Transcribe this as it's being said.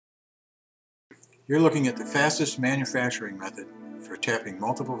You're looking at the fastest manufacturing method for tapping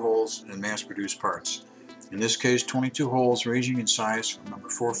multiple holes in mass-produced parts. In this case, 22 holes ranging in size from number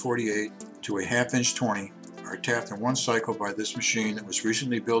 448 to a half-inch 20 are tapped in one cycle by this machine that was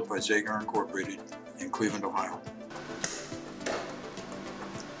recently built by Zagar Inc. in Cleveland, Ohio.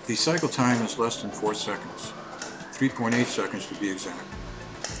 The cycle time is less than 4 seconds, 3.8 seconds to be exact.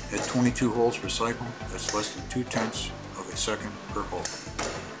 At 22 holes per cycle, that's less than 0.2 of a second per hole.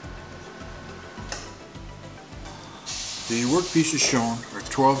 The workpieces shown are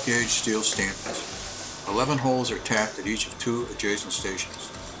 12 gauge steel stampings. 11 holes are tapped at each of 2 adjacent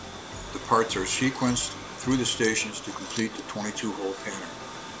stations. The parts are sequenced through the stations to complete the 22 hole pattern.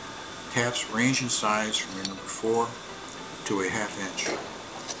 Taps range in size from a number 4 to a half-inch.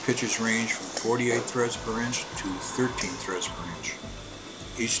 Pitches range from 48 threads per inch to 13 threads per inch.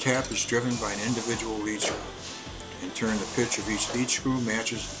 Each tap is driven by an individual lead screw. In turn, the pitch of each lead screw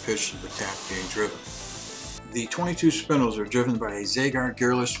matches the pitch of the tap being driven. The 22 spindles are driven by a Zagar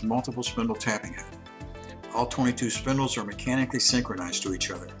gearless multiple spindle tapping head. All 22 spindles are mechanically synchronized to each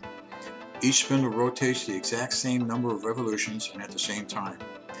other. Each spindle rotates the exact same number of revolutions and at the same time.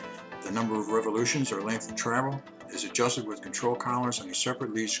 The number of revolutions or length of travel is adjusted with control collars and a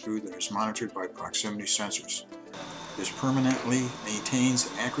separate lead screw that is monitored by proximity sensors. This permanently maintains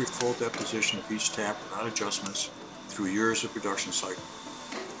an accurate full depth position of each tap without adjustments through years of production cycle.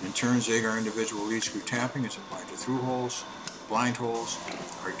 In turn, Zagar individual lead screw tapping is applied to through holes, blind holes,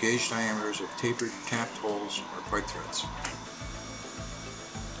 or gauge diameters of tapered tapped holes or pipe threads.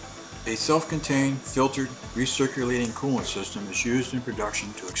 A self-contained, filtered, recirculating coolant system is used in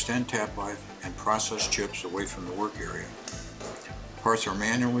production to extend tap life and process chips away from the work area. Parts are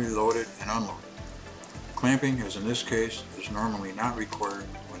manually loaded and unloaded. Clamping, as in this case, is normally not required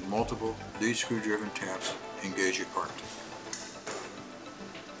when multiple lead screw-driven taps engage a part.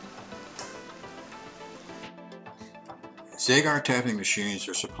 Zagar tapping machines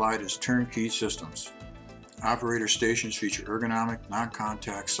are supplied as turnkey systems. Operator stations feature ergonomic,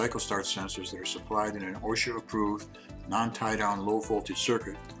 non-contact cycle start sensors that are supplied in an OSHA-approved, non-tie-down low-voltage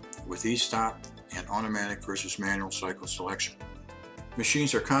circuit with e-stop and automatic versus manual cycle selection.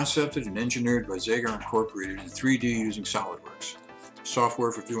 Machines are concepted and engineered by Zagar Incorporated in 3D using SolidWorks.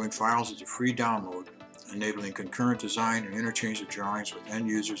 Software for viewing files is a free download, enabling concurrent design and interchange of drawings with end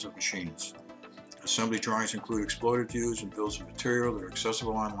users of machines. Assembly drawings include exploded views and bills of material that are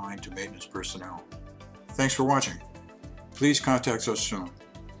accessible online to maintenance personnel. Thanks for watching. Please contact us soon.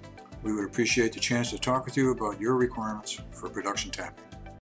 We would appreciate the chance to talk with you about your requirements for production tapping.